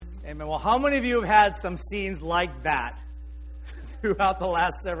Amen. Well, how many of you have had some scenes like that throughout the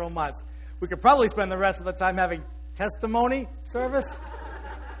last several months? We could probably spend the rest of the time having testimony service.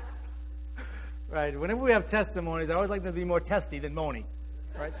 Right. Whenever we have testimonies, I always like them to be more testy than moany.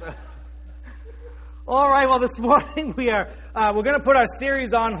 Right. So, all right. Well, this morning we're going to put our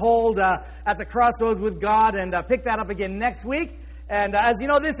series on hold at the Crossroads with God and pick that up again next week. And as you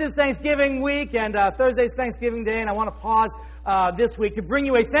know, this is Thanksgiving week, and Thursday's Thanksgiving Day, and I want to pause this week to bring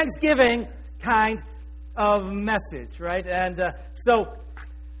you a Thanksgiving kind of message, right? And so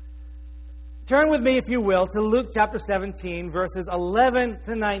turn with me, if you will, to Luke chapter 17, verses 11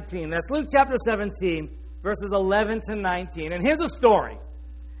 to 19. That's Luke chapter 17, verses 11 to 19. And here's a story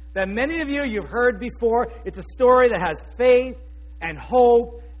that many of you've heard before. It's a story that has faith and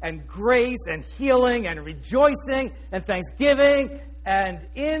hope and grace and healing and rejoicing and thanksgiving and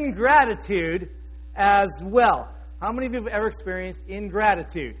ingratitude as well. How many of you have ever experienced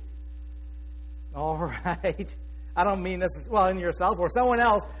ingratitude? All right. I don't mean this in yourself or someone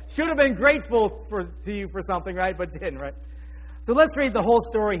else should have been grateful to you for something, right? But didn't, right? So let's read the whole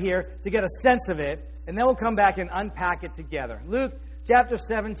story here to get a sense of it, and then we'll come back and unpack it together. Luke chapter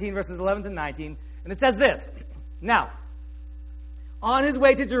 17, verses 11 to 19, and it says this. Now, on his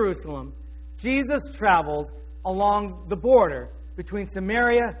way to Jerusalem, Jesus traveled along the border between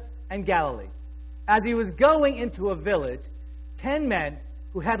Samaria and Galilee. As he was going into a village, 10 men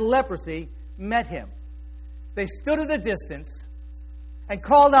who had leprosy met him. They stood at a distance and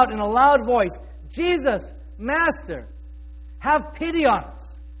called out in a loud voice, "Jesus, Master, have pity on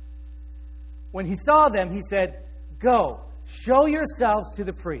us." When he saw them, he said, "Go, show yourselves to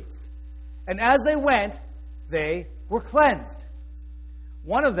the priest." And as they went, they were cleansed.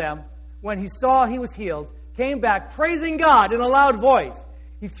 One of them, when he saw he was healed, came back praising God in a loud voice.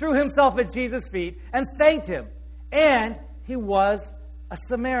 He threw himself at Jesus' feet and thanked him. And he was a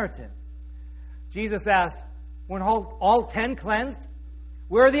Samaritan. Jesus asked, "When all 10 cleansed,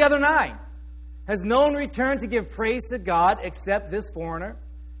 where are the other 9? Has no one returned to give praise to God except this foreigner?"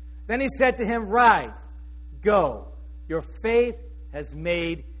 Then he said to him, "Rise, go. Your faith has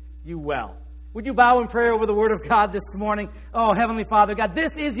made you well." Would you bow in prayer over the Word of God this morning? Oh, Heavenly Father, God,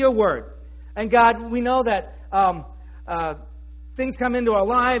 this is your Word. And God, we know that things come into our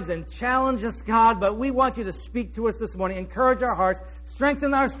lives and challenge us, God, but we want you to speak to us this morning, encourage our hearts,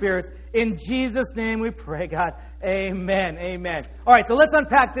 strengthen our spirits. In Jesus' name we pray, God. Amen. Amen. All right, so let's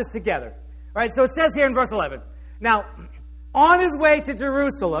unpack this together. All right, so it says here in verse 11, now, on his way to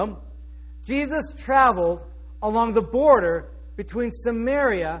Jerusalem, Jesus traveled along the border between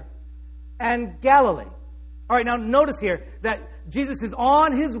Samaria and Galilee. All right, now notice here that Jesus is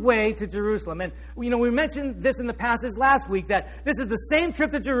on his way to Jerusalem. And, we mentioned this in the passage last week, that this is the same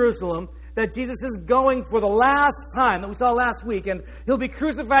trip to Jerusalem that Jesus is going for the last time that we saw last week. And he'll be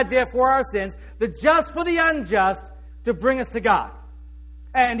crucified there for our sins, the just for the unjust, to bring us to God.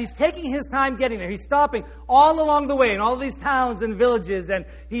 And he's taking his time getting there. He's stopping all along the way in all of these towns and villages, and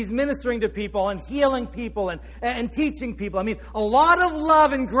he's ministering to people and healing people and teaching people. I mean, a lot of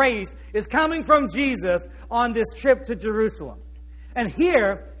love and grace is coming from Jesus on this trip to Jerusalem. And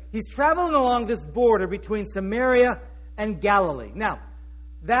here, he's traveling along this border between Samaria and Galilee. Now,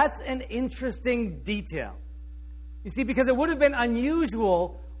 that's an interesting detail. You see, because it would have been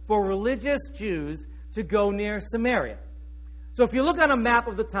unusual for religious Jews to go near Samaria. So if you look on a map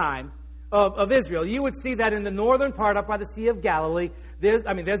of the time of Israel, you would see that in the northern part up by the Sea of Galilee,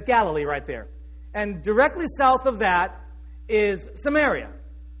 there's Galilee right there. And directly south of that is Samaria.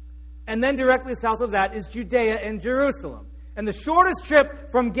 And then directly south of that is Judea and Jerusalem. And the shortest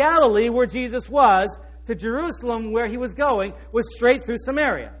trip from Galilee, where Jesus was, to Jerusalem, where he was going, was straight through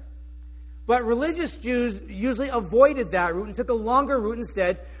Samaria. But religious Jews usually avoided that route and took a longer route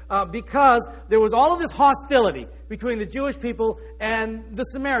instead because there was all of this hostility between the Jewish people and the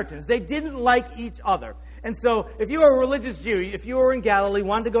Samaritans. They didn't like each other. And so if you were a religious Jew, if you were in Galilee,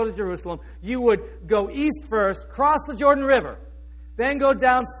 wanted to go to Jerusalem, you would go east first, cross the Jordan River, then go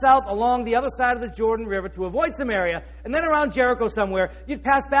down south along the other side of the Jordan River to avoid Samaria, and then around Jericho somewhere, you'd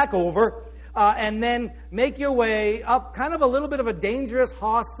pass back over and then make your way up kind of a little bit of a dangerous,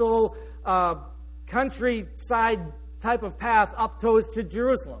 hostile countryside type of path up towards to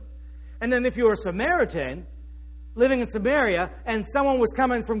Jerusalem. And then if you were a Samaritan living in Samaria and someone was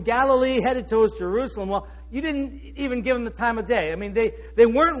coming from Galilee headed towards Jerusalem, well, you didn't even give them the time of day. I mean, they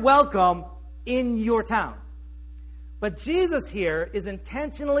weren't welcome in your town. But Jesus here is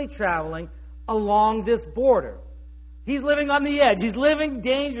intentionally traveling along this border. He's living on the edge. He's living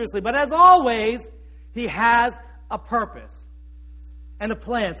dangerously. But as always, he has a purpose and a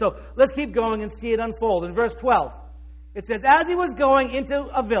plan. So let's keep going and see it unfold. In verse 12, It says, as he was going into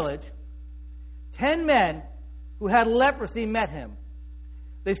a village, 10 men who had leprosy met him.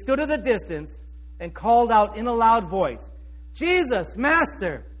 They stood at a distance and called out in a loud voice, Jesus,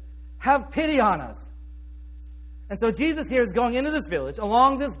 Master, have pity on us. And so Jesus here is going into this village,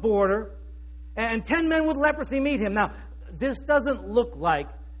 along this border, and 10 men with leprosy meet him. Now, this doesn't look like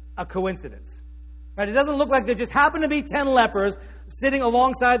a coincidence. Right? It doesn't look like there just happened to be 10 lepers sitting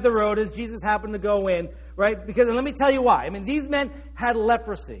alongside the road as Jesus happened to go in. Right? Because, and let me tell you why. I mean, these men had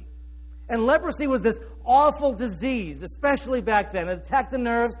leprosy. And leprosy was this awful disease, especially back then. It attacked the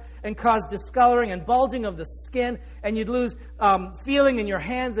nerves and caused discoloring and bulging of the skin. And you'd lose feeling in your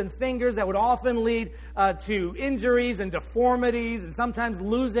hands and fingers that would often lead to injuries and deformities and sometimes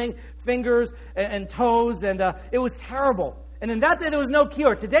losing fingers and toes. And it was terrible. And in that day, there was no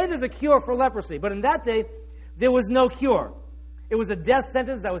cure. Today, there's a cure for leprosy. But in that day, there was no cure. It was a death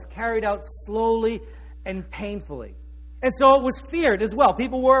sentence that was carried out slowly and painfully. And so it was feared as well.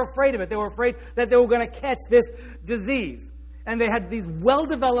 People were afraid of it. They were afraid that they were going to catch this disease. And they had these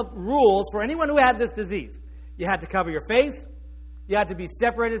well-developed rules for anyone who had this disease. You had to cover your face. You had to be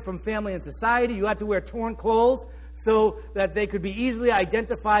separated from family and society. You had to wear torn clothes so that they could be easily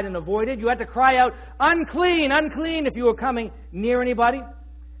identified and avoided. You had to cry out, unclean, unclean, if you were coming near anybody.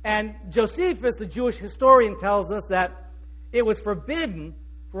 And Josephus, the Jewish historian, tells us that it was forbidden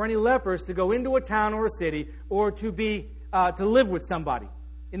for any lepers to go into a town or a city or to live with somebody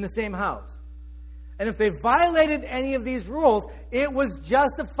in the same house. And if they violated any of these rules, it was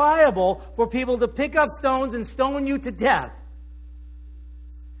justifiable for people to pick up stones and stone you to death.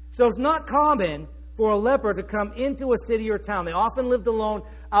 So it's not common for a leper to come into a city or town. They often lived alone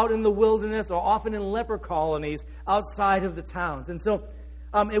out in the wilderness or often in leper colonies outside of the towns. And so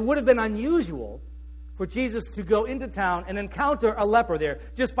it would have been unusual for Jesus to go into town and encounter a leper there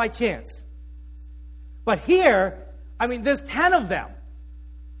just by chance. But here, I mean, there's 10 of them.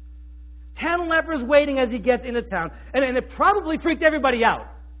 10 lepers waiting as he gets into town. And it probably freaked everybody out.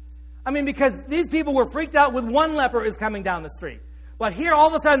 I mean, because these people were freaked out with one leper is coming down the street. But here, all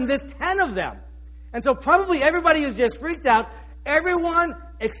of a sudden, there's 10 of them. And so probably everybody is just freaked out. Everyone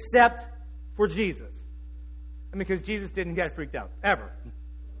except for Jesus. I mean, because Jesus didn't get freaked out, ever.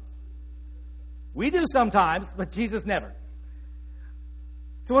 We do sometimes, but Jesus never.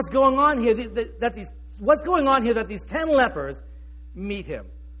 So what's going on here? What's going on here that these 10 lepers meet him?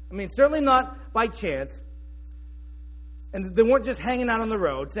 I mean, certainly not by chance. And they weren't just hanging out on the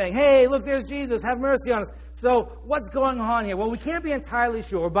road saying, hey, look, there's Jesus, have mercy on us. So what's going on here? Well, we can't be entirely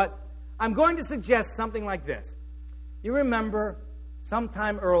sure, but I'm going to suggest something like this. You remember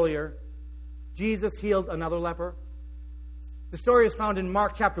sometime earlier, Jesus healed another leper? The story is found in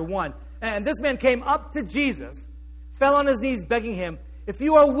Mark chapter 1. And this man came up to Jesus, fell on his knees begging him, if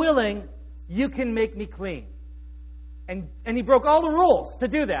you are willing, you can make me clean. And he broke all the rules to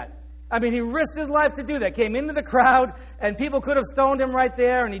do that. I mean, he risked his life to do that. Came into the crowd, and people could have stoned him right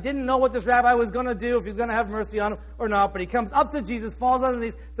there, and he didn't know what this rabbi was going to do, if he was going to have mercy on him or not. But he comes up to Jesus, falls on his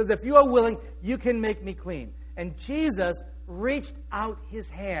knees, says, if you are willing, you can make me clean. And Jesus reached out his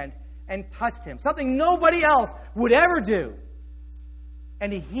hand and touched him, something nobody else would ever do.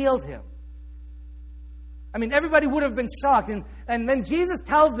 And he healed him. I mean, everybody would have been shocked. And then Jesus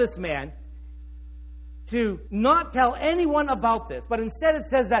tells this man to not tell anyone about this. But instead it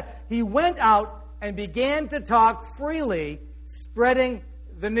says that he went out and began to talk freely, spreading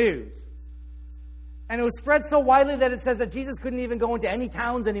the news. And it was spread so widely that it says that Jesus couldn't even go into any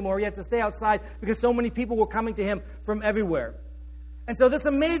towns anymore. He had to stay outside because so many people were coming to him from everywhere. And so this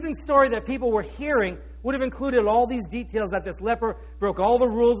amazing story that people were hearing would have included all these details, that this leper broke all the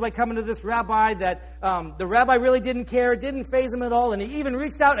rules by coming to this rabbi, that the rabbi really didn't care, it didn't faze him at all, and he even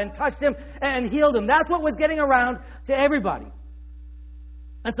reached out and touched him and healed him. That's what was getting around to everybody.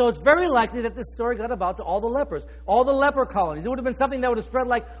 And so it's very likely that this story got about to all the lepers, all the leper colonies. It would have been something that would have spread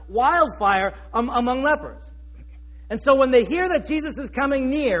like wildfire among lepers. And so when they hear that Jesus is coming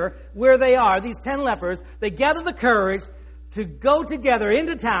near where they are, these 10 lepers, they gather the courage to go together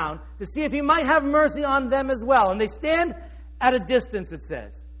into town to see if he might have mercy on them as well. And they stand at a distance, it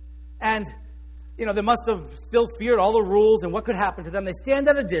says. And, they must have still feared all the rules and what could happen to them. They stand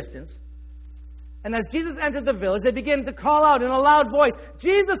at a distance. And as Jesus entered the village, they begin to call out in a loud voice,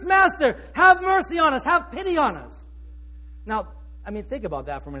 Jesus, Master, have mercy on us, have pity on us. Now, think about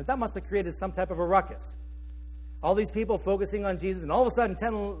that for a minute. That must have created some type of a ruckus. All these people focusing on Jesus, and all of a sudden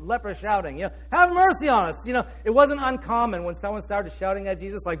 10 lepers shouting, have mercy on us. It wasn't uncommon when someone started shouting at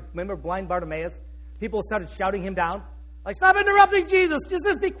Jesus, like, remember blind Bartimaeus? People started shouting him down. Like, stop interrupting Jesus.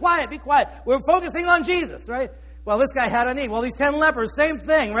 Just be quiet, be quiet. We're focusing on Jesus, right? Well, this guy had a need. Well, these 10 lepers, same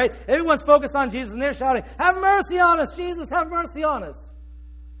thing, right? Everyone's focused on Jesus, and they're shouting, have mercy on us, Jesus, have mercy on us.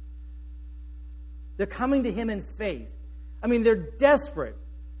 They're coming to him in faith. I mean, they're desperate.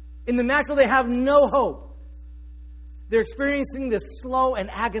 In the natural, they have no hope. They're experiencing this slow and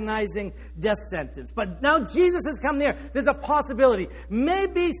agonizing death sentence. But now Jesus has come there. There's a possibility.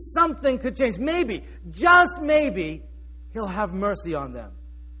 Maybe something could change. Maybe, just maybe, he'll have mercy on them.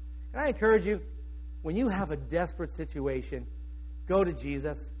 Can I encourage you, when you have a desperate situation, go to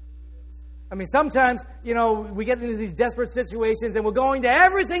Jesus. I mean, sometimes, we get into these desperate situations and we're going to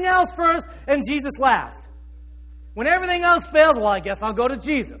everything else first and Jesus last. When everything else fails, well, I guess I'll go to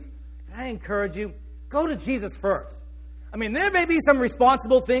Jesus. Can I encourage you, go to Jesus first. I mean, there may be some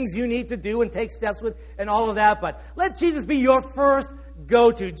responsible things you need to do and take steps with and all of that, but let Jesus be your first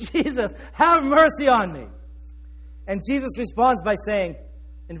go-to. Jesus, have mercy on me. And Jesus responds by saying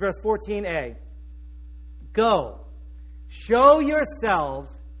in verse 14a, go, show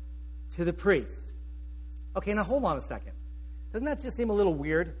yourselves to the priest. Okay, now hold on a second. Doesn't that just seem a little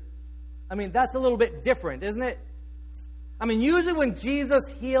weird? I mean, that's a little bit different, isn't it? I mean, usually when Jesus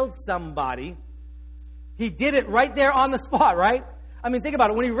healed somebody, he did it right there on the spot, right? I mean, think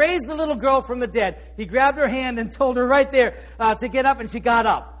about it. When he raised the little girl from the dead, he grabbed her hand and told her right there to get up, and she got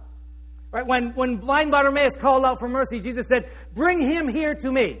up. Right? When blind Bartimaeus called out for mercy, Jesus said, bring him here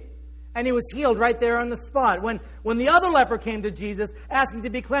to me. And he was healed right there on the spot. When the other leper came to Jesus, asking to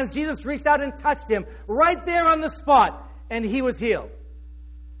be cleansed, Jesus reached out and touched him right there on the spot, and he was healed.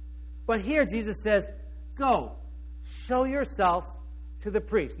 But here Jesus says, go, show yourself to the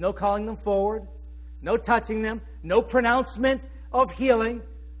priest. No calling them forward, no touching them, no pronouncement of healing.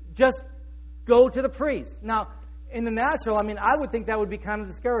 Just go to the priest. Now, in the natural, I would think that would be kind of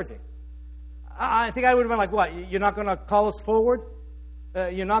discouraging. I think I would have been like, what, you're not going to call us forward?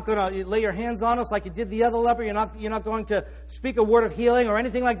 You're not going to lay your hands on us like you did the other leper? You're not going to speak a word of healing or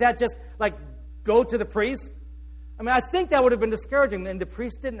anything like that? Just like go to the priest? I think that would have been discouraging. And the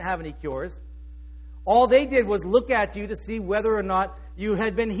priest didn't have any cures. All they did was look at you to see whether or not you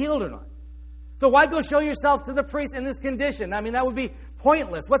had been healed or not. So why go show yourself to the priest in this condition? That would be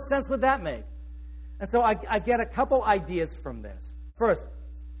pointless. What sense would that make? And so I get a couple ideas from this. First,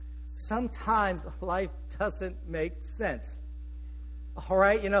 sometimes life doesn't make sense. All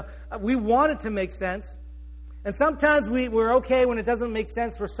right? We want it to make sense. And sometimes we're okay when it doesn't make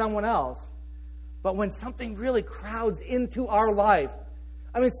sense for someone else. But when something really crowds into our life,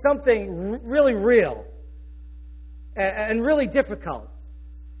 something really real and really difficult,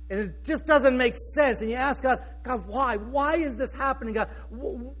 and it just doesn't make sense. And you ask God, why? Why is this happening, God?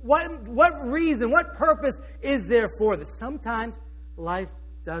 What reason, what purpose is there for this? Sometimes life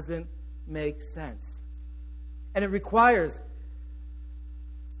doesn't make sense. And it requires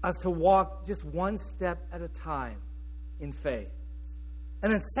us to walk just one step at a time in faith.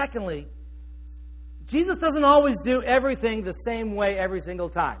 And then secondly, Jesus doesn't always do everything the same way every single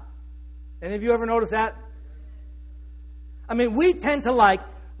time. Any of you ever notice that? We tend to like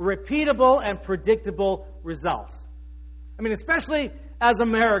repeatable and predictable results. Especially as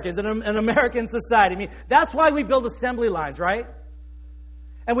Americans, in American society. That's why we build assembly lines, right?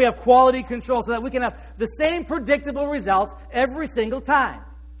 And we have quality control so that we can have the same predictable results every single time.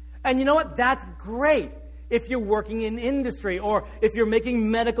 And you know what? That's great if you're working in industry, or if you're making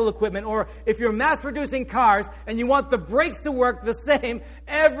medical equipment, or if you're mass-producing cars and you want the brakes to work the same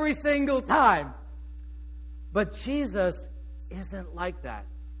every single time. But Jesus isn't like that.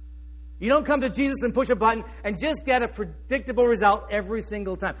 You don't come to Jesus and push a button and just get a predictable result every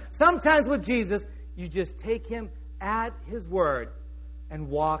single time. Sometimes with Jesus, you just take him at his word and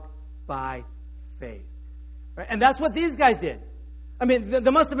walk by faith. Right? And that's what these guys did.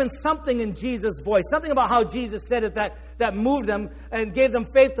 There must have been something in Jesus' voice, something about how Jesus said it that moved them and gave them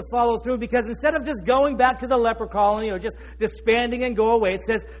faith to follow through, because instead of just going back to the leper colony or just disbanding and go away, it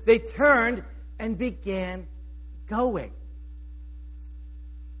says they turned and began going.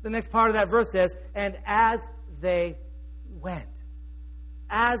 The next part of that verse says, and as they went.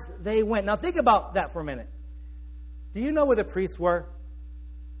 As they went. Now think about that for a minute. Do you know where the priests were?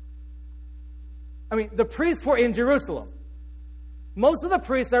 The priests were in Jerusalem. Most of the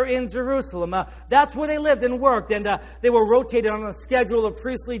priests are in Jerusalem. That's where they lived and worked, and they were rotated on a schedule of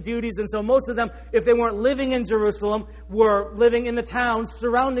priestly duties. And so most of them, if they weren't living in Jerusalem, were living in the towns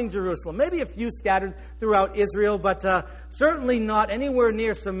surrounding Jerusalem. Maybe a few scattered throughout Israel, but certainly not anywhere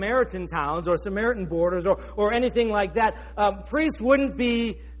near Samaritan towns or Samaritan borders or anything like that. Priests wouldn't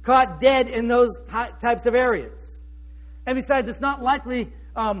be caught dead in those types of areas. And besides, it's not likely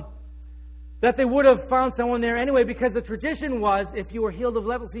that they would have found someone there anyway, because the tradition was, if you were healed of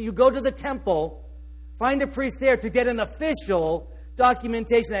leprosy, you go to the temple Find a priest there to get an official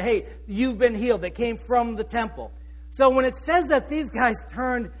documentation that, hey, you've been healed, that came from the temple. So when it says that these guys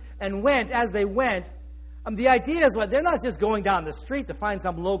turned and went as they went, the idea is what they're not just going down the street to find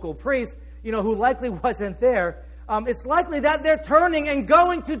some local priest, who likely wasn't there. It's likely that they're turning and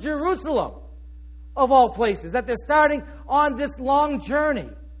going to Jerusalem, of all places, that they're starting on this long journey.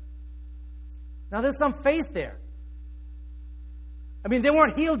 Now, there's some faith there. They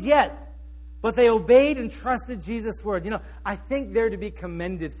weren't healed yet, but they obeyed and trusted Jesus' word. I think they're to be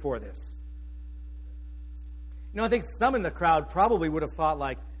commended for this. I think some in the crowd probably would have thought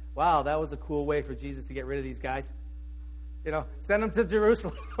like, wow, that was a cool way for Jesus to get rid of these guys. Send them to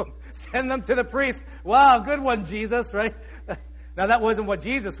Jerusalem. Send them to the priest. Wow, good one, Jesus, right? Now, that wasn't what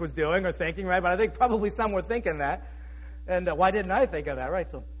Jesus was doing or thinking, right? But I think probably some were thinking that. And why didn't I think of that, right?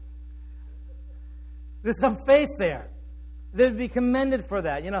 So there's some faith there. They'd be commended for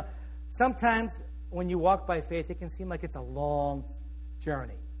that. Sometimes when you walk by faith, it can seem like it's a long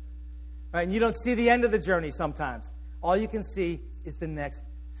journey. Right? And you don't see the end of the journey sometimes. All you can see is the next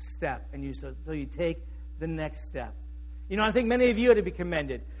step. And so you take the next step. I think many of you are to be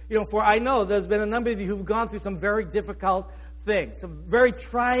commended. For I know there's been a number of you who've gone through some very difficult things, some very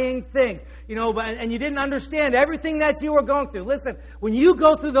trying things, and you didn't understand everything that you were going through. Listen, when you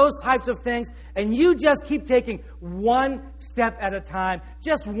go through those types of things and you just keep taking one step at a time,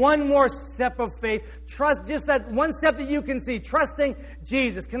 just one more step of faith, trust just that one step that you can see, trusting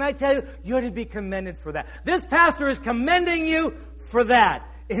Jesus. Can I tell you, you're to be commended for that. This pastor is commending you for that.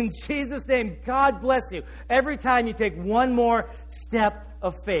 In Jesus' name, God bless you. Every time you take one more step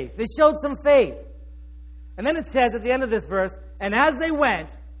of faith. They showed some faith. And then it says at the end of this verse, and as they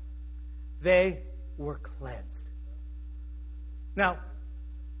went, they were cleansed. Now,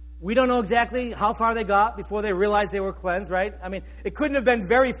 we don't know exactly how far they got before they realized they were cleansed, right? It couldn't have been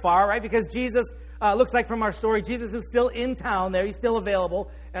very far, right? Because Jesus, looks like from our story, Jesus is still in town there. He's still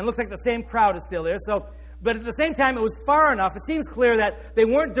available. And it looks like the same crowd is still there. But at the same time, it was far enough. It seems clear that they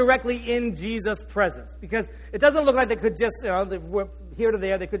weren't directly in Jesus' presence. Because it doesn't look like they could just, they were here to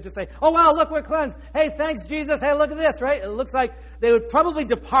there. They could just say, oh, wow, look, we're cleansed. Hey, thanks, Jesus. Hey, look at this, right? It looks like they would probably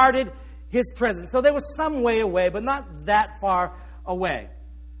departed his presence. So they were some way away, but not that far away.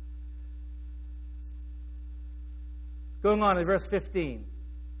 Going on in verse 15.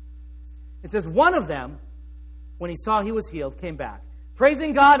 It says, one of them, when he saw he was healed, came back,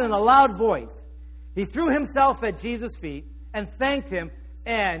 praising God in a loud voice. He threw himself at Jesus' feet and thanked him,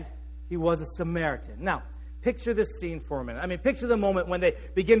 and he was a Samaritan. Now, picture this scene for a minute. Picture the moment when they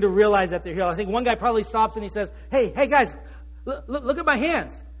begin to realize that they're healed. I think one guy probably stops and he says, hey guys, look at my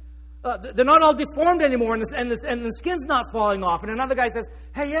hands. They're not all deformed anymore, and the skin's not falling off. And another guy says,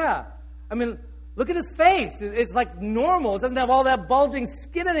 hey, yeah. Look at his face. It's like normal. It doesn't have all that bulging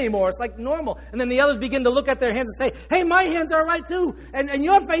skin anymore. It's like normal. And then the others begin to look at their hands and say, hey, my hands are right too. And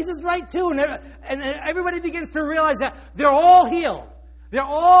your face is right too. And everybody begins to realize that they're all healed. They're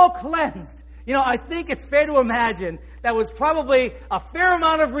all cleansed. I think it's fair to imagine that was probably a fair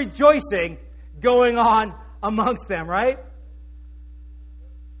amount of rejoicing going on amongst them, right?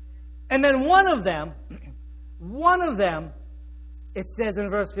 And then one of them, it says in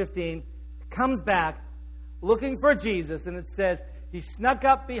verse 15, comes back looking for Jesus, and it says he snuck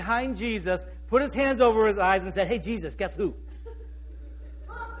up behind Jesus, put his hands over his eyes, and said, hey, Jesus, guess who?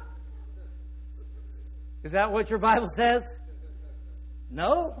 Is that what your Bible says?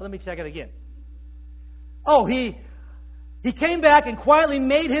 No? Let me check it again. Oh, he came back and quietly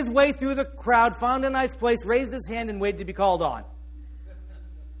made his way through the crowd, found a nice place, raised his hand, and waited to be called on.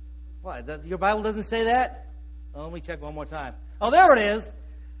 What? Your Bible doesn't say that? Oh, let me check one more time. Oh, there it is.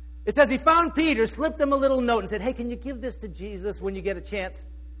 It says he found Peter, slipped him a little note, and said, hey, can you give this to Jesus when you get a chance? Is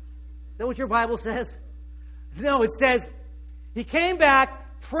that what your Bible says? No, it says he came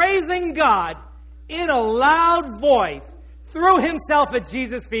back praising God in a loud voice, threw himself at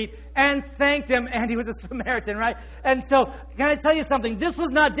Jesus' feet, and thanked him, and he was a Samaritan, right? And so, can I tell you something? This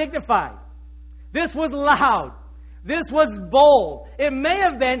was not dignified. This was loud. This was bold. It may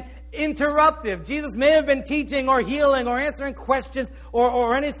have been interruptive. Jesus may have been teaching or healing or answering questions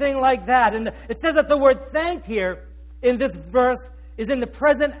or anything like that. And it says that the word thanked here in this verse is in the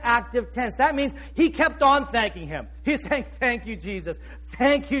present active tense. That means he kept on thanking him. He's saying, thank you, Jesus.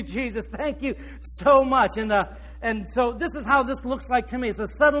 Thank you, Jesus. Thank you so much. And so this is how this looks like to me. So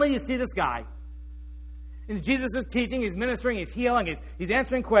suddenly you see this guy. And Jesus is teaching, he's ministering, he's healing, he's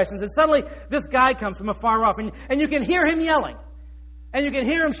answering questions. And suddenly this guy comes from afar off. And you can hear him yelling. And you can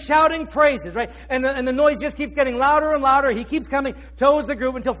hear him shouting praises, right? And the noise just keeps getting louder and louder. He keeps coming towards the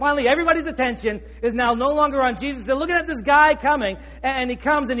group until finally everybody's attention is now no longer on Jesus. They're looking at this guy coming, and he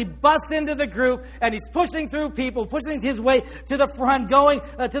comes and he busts into the group, and he's pushing through people, pushing his way to the front, going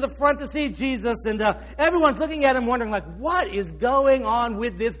to the front to see Jesus. And everyone's looking at him wondering, like, what is going on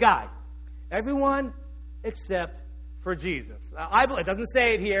with this guy? Everyone except for Jesus. It doesn't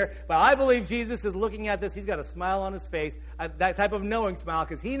say it here, but I believe Jesus is looking at this. He's got a smile on his face, that type of knowing smile,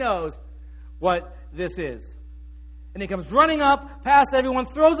 because he knows what this is. And he comes running up past everyone,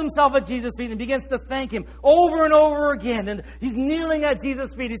 throws himself at Jesus' feet, and begins to thank him over and over again. And he's kneeling at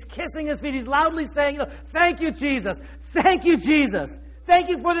Jesus' feet. He's kissing his feet. He's loudly saying, thank you, Jesus. Thank you, Jesus. Thank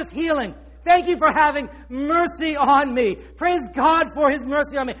you for this healing. Thank you for having mercy on me. Praise God for his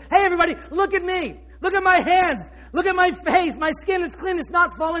mercy on me. Hey, everybody, look at me. Look at my hands. Look at my face. My skin is clean. It's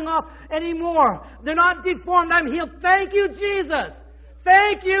not falling off anymore. They're not deformed. I'm healed. Thank you, Jesus.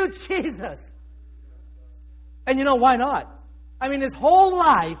 Thank you, Jesus. And you know, why not? I mean, his whole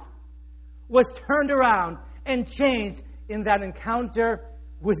life was turned around and changed in that encounter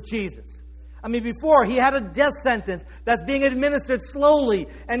with Jesus. I mean, before, he had a death sentence that's being administered slowly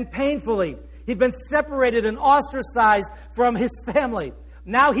and painfully. He'd been separated and ostracized from his family.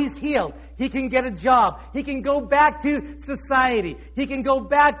 Now he's healed. He can get a job. He can go back to society. He can go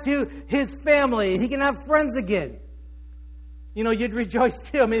back to his family. He can have friends again. You know, you'd rejoice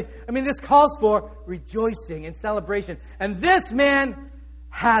too. I mean, this calls for rejoicing and celebration. And this man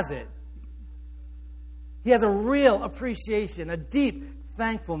has it. He has a real appreciation, a deep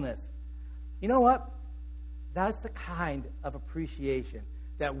thankfulness. You know what? That's the kind of appreciation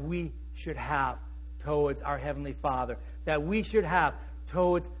that we should have towards our Heavenly Father, that we should have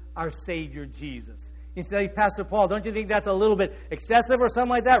towards our Savior Jesus. You say, Pastor Paul, don't you think that's a little bit excessive or something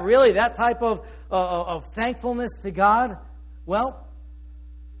like that? Really? That type of thankfulness to God? Well,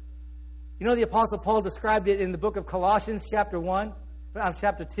 you know the Apostle Paul described it in the book of Colossians chapter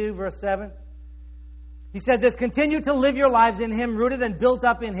 2, verse 7. He said this, continue to live your lives in Him, rooted and built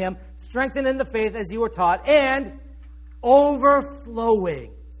up in Him, strengthened in the faith as you were taught, and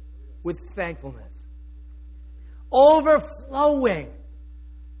overflowing with thankfulness. Overflowing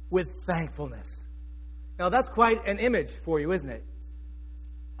with thankfulness. Now, that's quite an image for you, isn't it?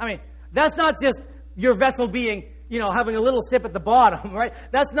 I mean, that's not just your vessel being, having a little sip at the bottom, right?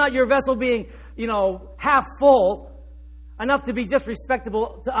 That's not your vessel being, half full, enough to be just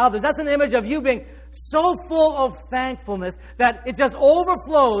respectable to others. That's an image of you being so full of thankfulness that it just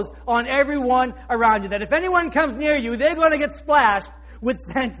overflows on everyone around you. That if anyone comes near you, they're going to get splashed with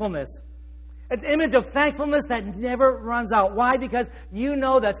thankfulness. An image of thankfulness that never runs out. Why? Because you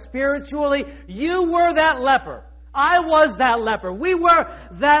know that spiritually you were that leper. I was that leper. We were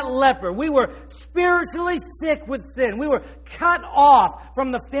that leper. We were spiritually sick with sin. We were cut off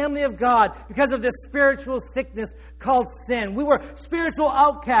from the family of God because of this spiritual sickness called sin. We were spiritual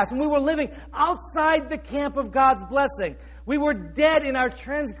outcasts, and we were living outside the camp of God's blessing. We were dead in our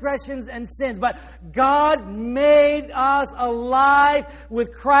transgressions and sins, but God made us alive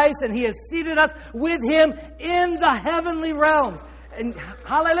with Christ, and He has seated us with Him in the heavenly realms. And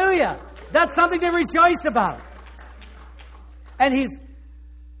hallelujah! That's something to rejoice about. And He's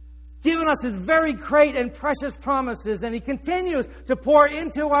given us His very great and precious promises, and He continues to pour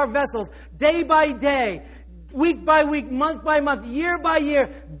into our vessels day by day, week by week, month by month, year by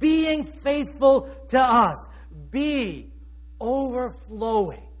year, being faithful to us. Be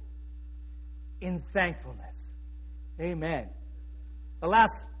overflowing in thankfulness. Amen. The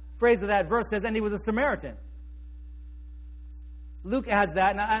last phrase of that verse says, and He was a Samaritan. Luke adds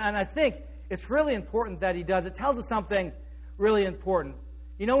that, and I think it's really important that he does. It tells us something really important.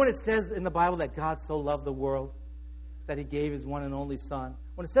 You know when it says in the Bible that God so loved the world that He gave His one and only Son?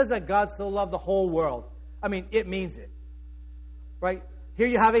 When it says that God so loved the whole world, I mean, it means it. Right? Here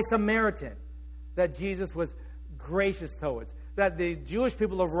you have a Samaritan that Jesus was gracious towards, that the Jewish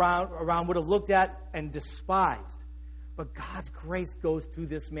people around would have looked at and despised. But God's grace goes to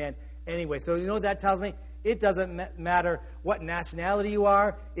this man anyway. So you know what that tells me? It doesn't matter what nationality you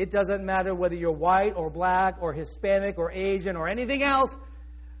are. It doesn't matter whether you're white or black or Hispanic or Asian or anything else.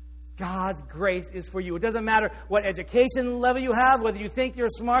 God's grace is for you. It doesn't matter what education level you have, whether you think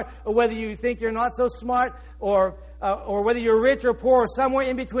you're smart or whether you think you're not so smart, or whether you're rich or poor or somewhere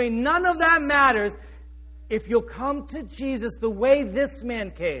in between. None of that matters. If you'll come to Jesus the way this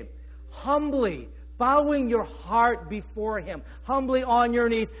man came, humbly, bowing your heart before Him, humbly on your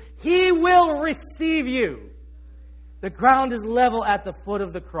knees, He will receive you. The ground is level at the foot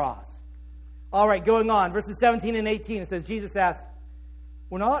of the cross. All right, going on. Verses 17 and 18, it says, Jesus asked,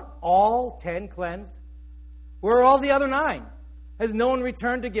 were not all 10 cleansed? Where are all the other 9? Has no one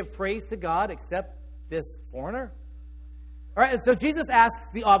returned to give praise to God except this foreigner? All right, and so Jesus asks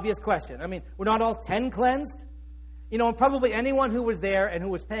the obvious question. I mean, were not all 10 cleansed? You know, and probably anyone who was there and who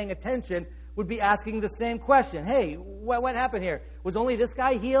was paying attention would be asking the same question. Hey, what happened here? Was only this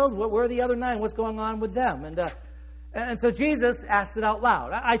guy healed? Where are the other 9? What's going on with them? And so Jesus asked it out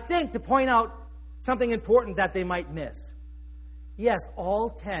loud. I think to point out something important that they might miss. Yes, all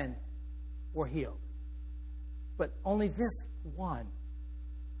 10 were healed. But only this one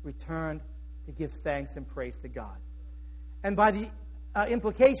returned to give thanks and praise to God. And by the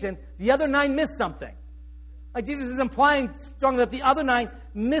implication, the other 9 missed something. Like Jesus is implying strongly that the other 9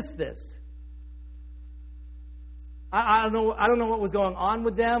 missed this. I don't know what was going on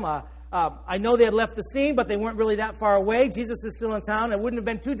with them. I know they had left the scene, but they weren't really that far away. Jesus is still in town. It wouldn't have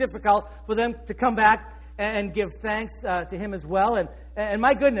been too difficult for them to come back and give thanks to him as well. And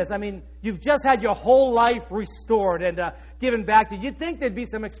my goodness, I mean, you've just had your whole life restored and given back to you. You'd think there'd be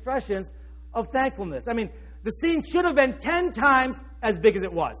some expressions of thankfulness. I mean, the scene should have been 10 times as big as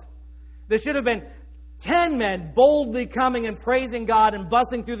it was. There should have been 10 men boldly coming and praising God and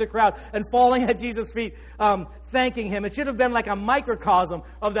bustling through the crowd and falling at Jesus' feet, thanking him. It should have been like a microcosm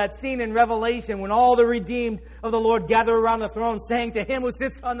of that scene in Revelation when all the redeemed of the Lord gather around the throne, saying to him who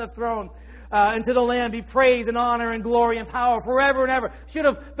sits on the throne and to the Lamb be praise and honor and glory and power forever and ever. Should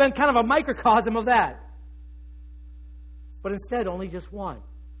have been kind of a microcosm of that. But instead, only just one.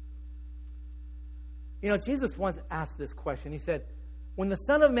 You know, Jesus once asked this question. He said, when the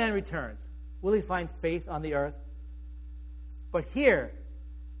Son of Man returns, will he find faith on the earth? But here,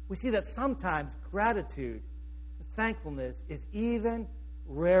 we see that sometimes gratitude and thankfulness is even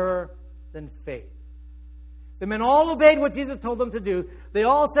rarer than faith. The men all obeyed what Jesus told them to do. They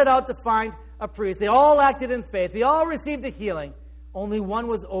all set out to find a priest. They all acted in faith. They all received a healing. Only one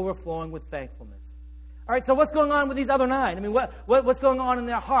was overflowing with thankfulness. All right, so what's going on with these other 9? I mean, what's going on in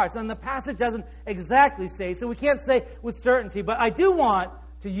their hearts? And the passage doesn't exactly say, so we can't say with certainty. But I do want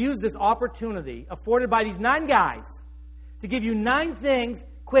to use this opportunity afforded by these 9 guys to give you 9 things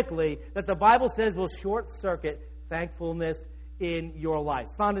quickly that the Bible says will short-circuit thankfulness in your life.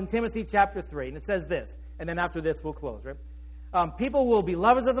 Found in Timothy chapter 3. And it says this, and then after this we'll close, right? People will be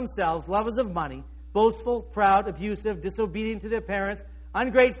lovers of themselves, lovers of money, boastful, proud, abusive, disobedient to their parents,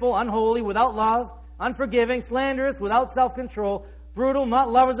 ungrateful, unholy, without love, unforgiving, slanderous, without self-control, brutal,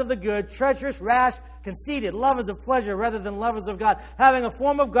 not lovers of the good, treacherous, rash, conceited, lovers of pleasure rather than lovers of God, having a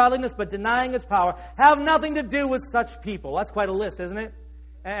form of godliness but denying its power, have nothing to do with such people. That's quite a list, isn't it?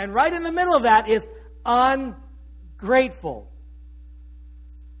 And right in the middle of that is ungrateful.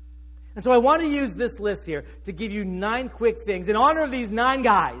 And so I want to use this list here to give you 9 quick things in honor of these 9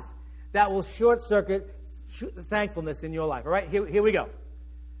 guys that will short-circuit thankfulness in your life. All right, here we go.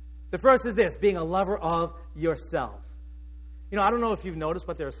 The first is this, being a lover of yourself. You know, I don't know if you've noticed,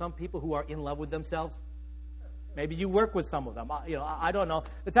 but there are some people who are in love with themselves. Maybe you work with some of them. I don't know.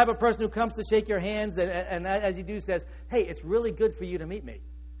 The type of person who comes to shake your hands and as you do says, hey, it's really good for you to meet me.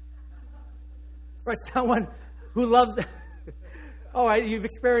 Right, someone who loves... All right, you've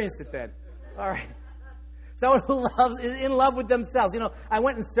experienced it then. All right. Someone who is in love with themselves. You know, I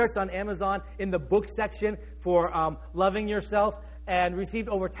went and searched on Amazon in the book section for loving yourself and received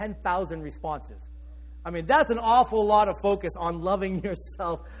over 10,000 responses. I mean, that's an awful lot of focus on loving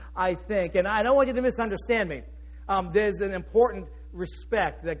yourself, I think. And I don't want you to misunderstand me. There's an important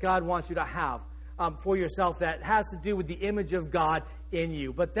respect that God wants you to have for yourself that has to do with the image of God in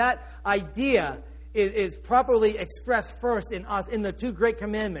you. But that idea is properly expressed first in us in the 2 great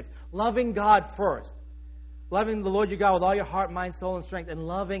commandments. Loving God first. Loving the Lord your God with all your heart, mind, soul, and strength. And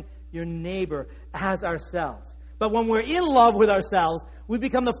loving your neighbor as ourselves. But when we're in love with ourselves, we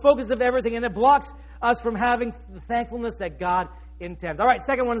become the focus of everything. And it blocks us from having the thankfulness that God intends. All right,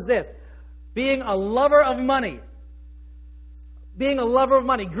 second one is this. Being a lover of money. Being a lover of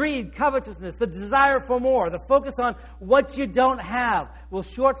money. Greed, covetousness, the desire for more, the focus on what you don't have will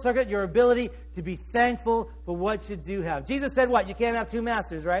short-circuit your ability to be thankful for what you do have. Jesus said what? You can't have 2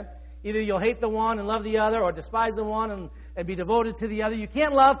 masters, right? Either you'll hate the one and love the other, or despise the one and be devoted to the other. You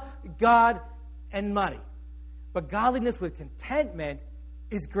can't love God and money. But godliness with contentment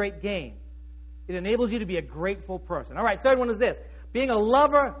is great gain. It enables you to be a grateful person. All right, third one is this. Being a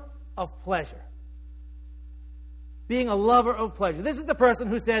lover of pleasure. Being a lover of pleasure. This is the person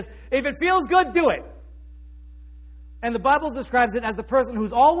who says, if it feels good, do it. And the Bible describes it as the person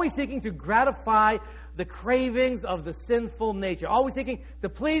who's always seeking to gratify the cravings of the sinful nature. Always seeking to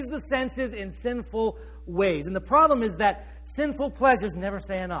please the senses in sinful ways. And the problem is that sinful pleasures never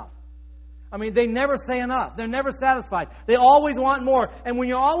say enough. I mean, they never say enough. They're never satisfied. They always want more. And when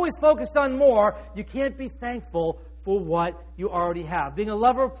you're always focused on more, you can't be thankful for what you already have. Being a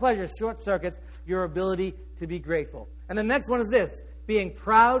lover of pleasure short-circuits your ability to be grateful. And the next one is this, being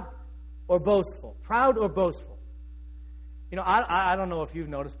proud or boastful. Proud or boastful. You know, I don't know if you've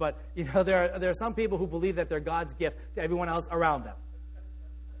noticed, but you know there are some people who believe that they're God's gift to everyone else around them.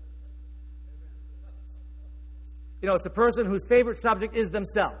 You know, it's the person whose favorite subject is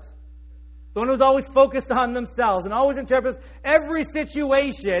themselves. The one who's always focused on themselves and always interprets every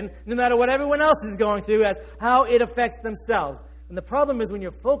situation, no matter what everyone else is going through, as how it affects themselves. And the problem is when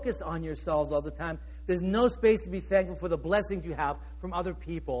you're focused on yourselves all the time, there's no space to be thankful for the blessings you have from other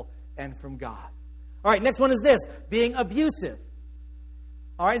people and from God. All right, next one is this, being abusive.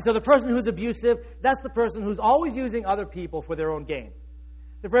 All right, so the person who's abusive, that's the person who's always using other people for their own gain.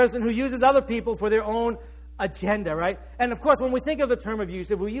 The person who uses other people for their own agenda, right? And of course, when we think of the term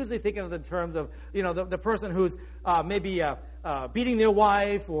abusive, we usually think of the terms of, you know, the person who's maybe beating their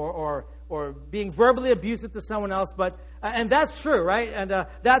wife or being verbally abusive to someone else. But and that's true, right? And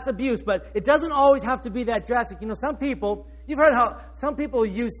that's abuse. But it doesn't always have to be that drastic. You know, some people, you've heard how some people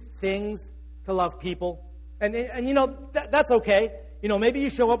use things to love people, and you know that's okay. You know, maybe you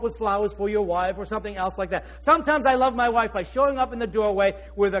show up with flowers for your wife or something else like that. Sometimes I love my wife by showing up in the doorway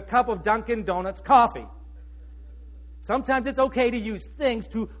with a cup of Dunkin' Donuts coffee. Sometimes it's okay to use things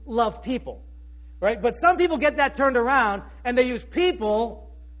to love people, right? But some people get that turned around and they use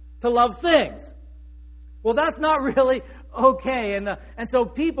people to love things. Well, that's not really okay. And so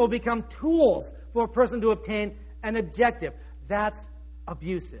people become tools for a person to obtain an objective. That's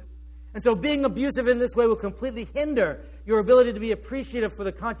abusive. And so being abusive in this way will completely hinder your ability to be appreciative for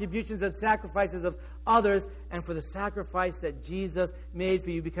the contributions and sacrifices of others and for the sacrifice that Jesus made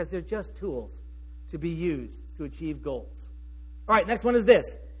for you, because they're just tools to be used to achieve goals. All right, next one is this,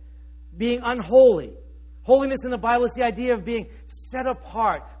 being unholy. Holiness in the Bible is the idea of being set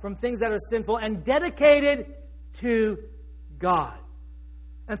apart from things that are sinful and dedicated to God.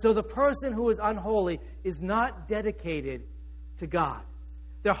 And so the person who is unholy is not dedicated to God.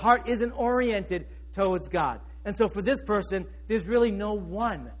 Their heart isn't oriented towards God. And so for this person, there's really no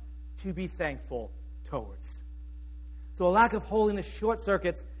one to be thankful towards. So a lack of holiness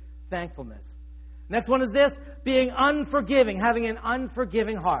short-circuits thankfulness. Next one is this, being unforgiving, having an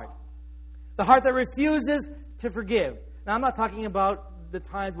unforgiving heart. The heart that refuses to forgive. Now, I'm not talking about the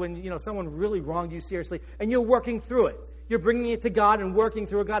times when, you know, someone really wronged you seriously and you're working through it. You're bringing it to God and working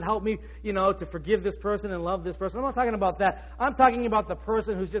through it. God, help me, you know, to forgive this person and love this person. I'm not talking about that. I'm talking about the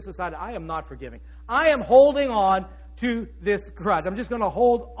person who's just decided, I am not forgiving. I am holding on to this grudge. I'm just going to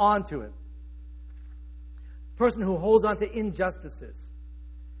hold on to it. Person who holds on to injustices.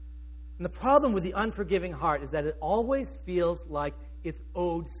 And the problem with the unforgiving heart is that it always feels like it's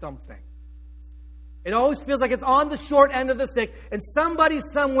owed something. It always feels like it's on the short end of the stick and somebody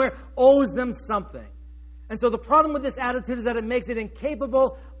somewhere owes them something. And so the problem with this attitude is that it makes it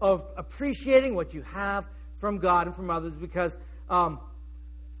incapable of appreciating what you have from God and from others, because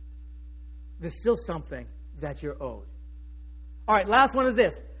there's still something that you're owed. All right, last one is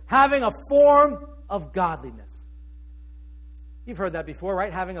this, having a form of godliness. You've heard that before,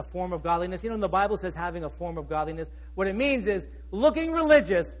 right? Having a form of godliness. You know, when the Bible says having a form of godliness, what it means is looking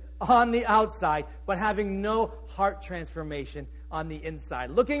religious on the outside, but having no heart transformation on the inside.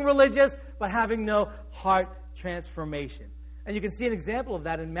 Looking religious, but having no heart transformation. And you can see an example of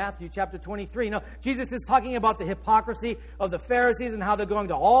that in Matthew chapter 23. You know, Jesus is talking about the hypocrisy of the Pharisees and how they're going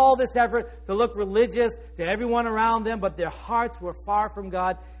to all this effort to look religious to everyone around them, but their hearts were far from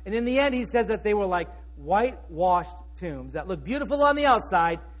God. And in the end, he says that they were like whitewashed tombs that look beautiful on the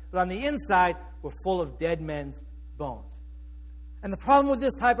outside, but on the inside were full of dead men's bones. And the problem with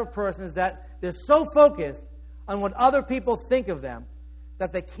this type of person is that they're so focused on what other people think of them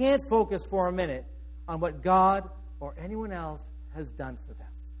that they can't focus for a minute on what God or anyone else has done for them.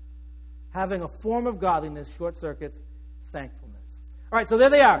 Having a form of godliness short-circuits thankfulness. All right, so there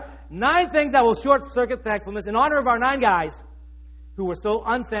they are. 9 things that will short-circuit thankfulness in honor of our 9 guys who were so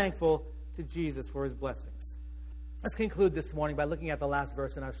unthankful to Jesus for his blessings. Let's conclude this morning by looking at the last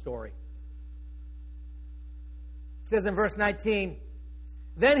verse in our story. It says in verse 19,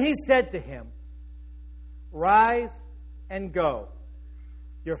 "Then he said to him, 'Rise and go.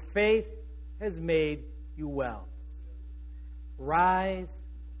 Your faith has made you well.'" Rise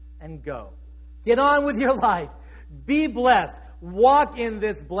and go. Get on with your life. Be blessed. Walk in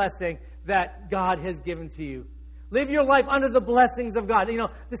this blessing that God has given to you. Live your life under the blessings of God. You know,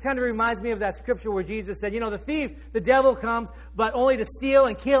 this kind of reminds me of that scripture where Jesus said, you know, the thief, the devil comes, but only to steal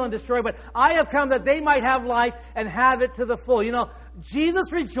and kill and destroy. But I have come that they might have life and have it to the full. You know,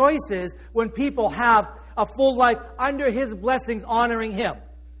 Jesus rejoices when people have a full life under his blessings, honoring him.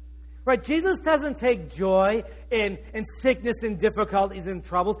 Right? Jesus doesn't take joy in sickness and difficulties and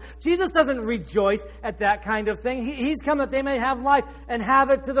troubles. Jesus doesn't rejoice at that kind of thing. He's come that they may have life and have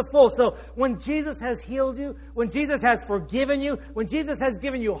it to the full. So when Jesus has healed you, when Jesus has forgiven you, when Jesus has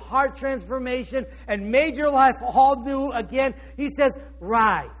given you heart transformation and made your life all new again, He says,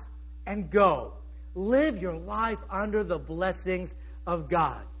 rise and go. Live your life under the blessings of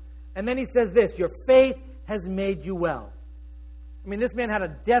God. And then He says this, your faith has made you well. I mean, this man had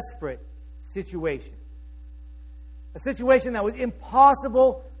a desperate situation. A situation that was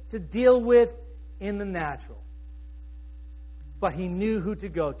impossible to deal with in the natural. But he knew who to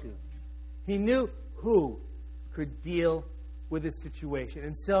go to. He knew who could deal with his situation.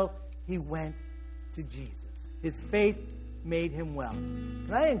 And so he went to Jesus. His faith made him well.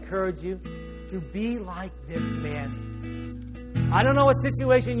 Can I encourage you to be like this man? I don't know what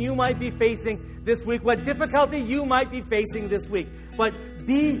situation you might be facing this week, what difficulty you might be facing this week, but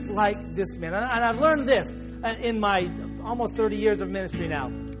be like this man. And I've learned this in my almost 30 years of ministry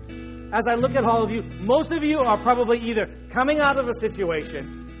now. As I look at all of you, most of you are probably either coming out of a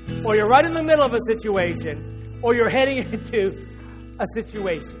situation, or you're right in the middle of a situation, or you're heading into a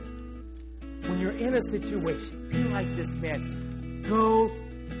situation. When you're in a situation, be like this man. Go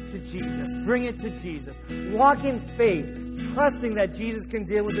to Jesus. Bring it to Jesus. Walk in faith, trusting that Jesus can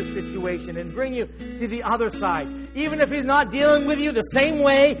deal with the situation and bring you to the other side. Even if He's not dealing with you the same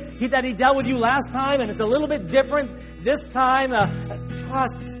way that He dealt with you last time, and it's a little bit different this time,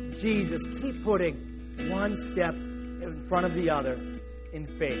 trust Jesus. Keep putting one step in front of the other in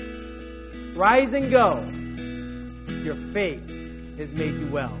faith. Rise and go. Your faith has made you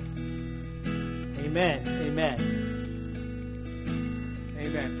well. Amen. Amen.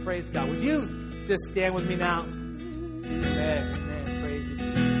 Amen. Praise God. Would you just stand with me now? Amen. Amen. Praise you.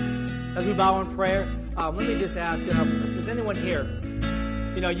 As we bow in prayer, let me just ask, if there's anyone here,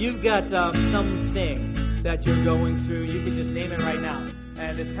 you've got something that you're going through, you can just name it right now.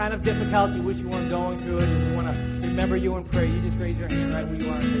 And it's kind of difficult, you wish you weren't going through it, if you want to remember you in prayer, you just raise your hand right where you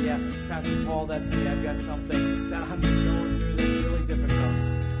are and say, yeah, Pastor Paul, that's me, I've got something that I'm just going through that's really difficult.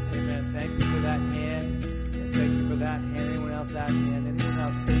 Amen. Thank you for that hand. And thank you for that hand. Anyone else that hand? Anyone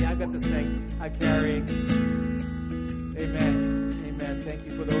else? Say, yeah, I've got this thing I carry. Amen. Amen. Thank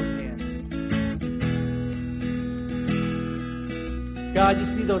you for those hands. God, you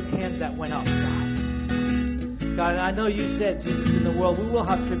see those hands that went up, God. God, and I know you said, Jesus, in the world we will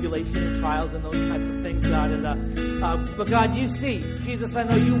have tribulation and trials and those types of things, God. And but God, you see, Jesus, I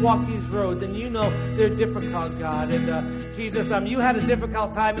know you walk these roads and you know they're difficult, God. And Jesus, you had a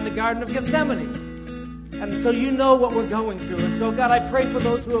difficult time in the Garden of Gethsemane. And so you know what we're going through. And so, God, I pray for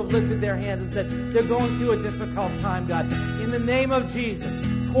those who have lifted their hands and said they're going through a difficult time, God. In the name of Jesus,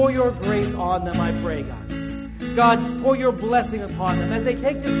 pour your grace on them, I pray, God. God, pour your blessing upon them as they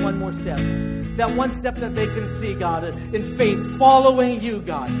take just one more step. That one step that they can see, God, in faith, following you,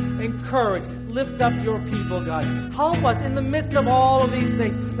 God. Encourage, lift up your people, God. Help us in the midst of all of these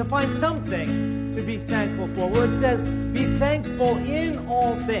things to find something to be thankful for. Where it says, be thankful in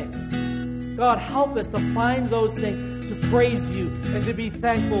all things. God, help us to find those things to praise you and to be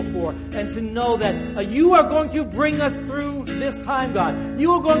thankful for and to know that you are going to bring us through this time, God.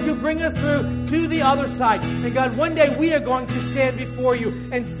 You are going to bring us through to the other side. And God, one day we are going to stand before you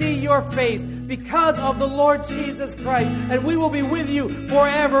and see your face because of the Lord Jesus Christ. And we will be with you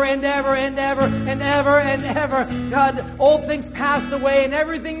forever and ever and ever and ever and ever. God, old things passed away and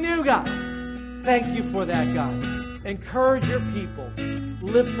everything new, God. Thank you for that, God. Encourage your people.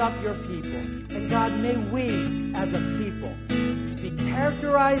 Lift up your people. And God, may we as a people be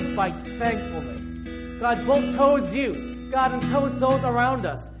characterized by thankfulness. God, both towards you, God, and towards those around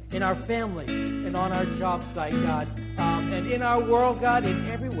us, in our family and on our job site, God, and in our world, God, in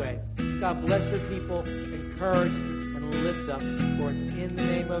every way. God, bless your people, encourage and lift up. For it's in the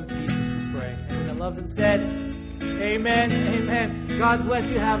name of Jesus we pray. Everyone that loves Him said, amen, amen. God bless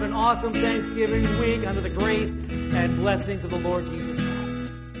you. Have an awesome Thanksgiving week under the grace and blessings of the Lord Jesus Christ.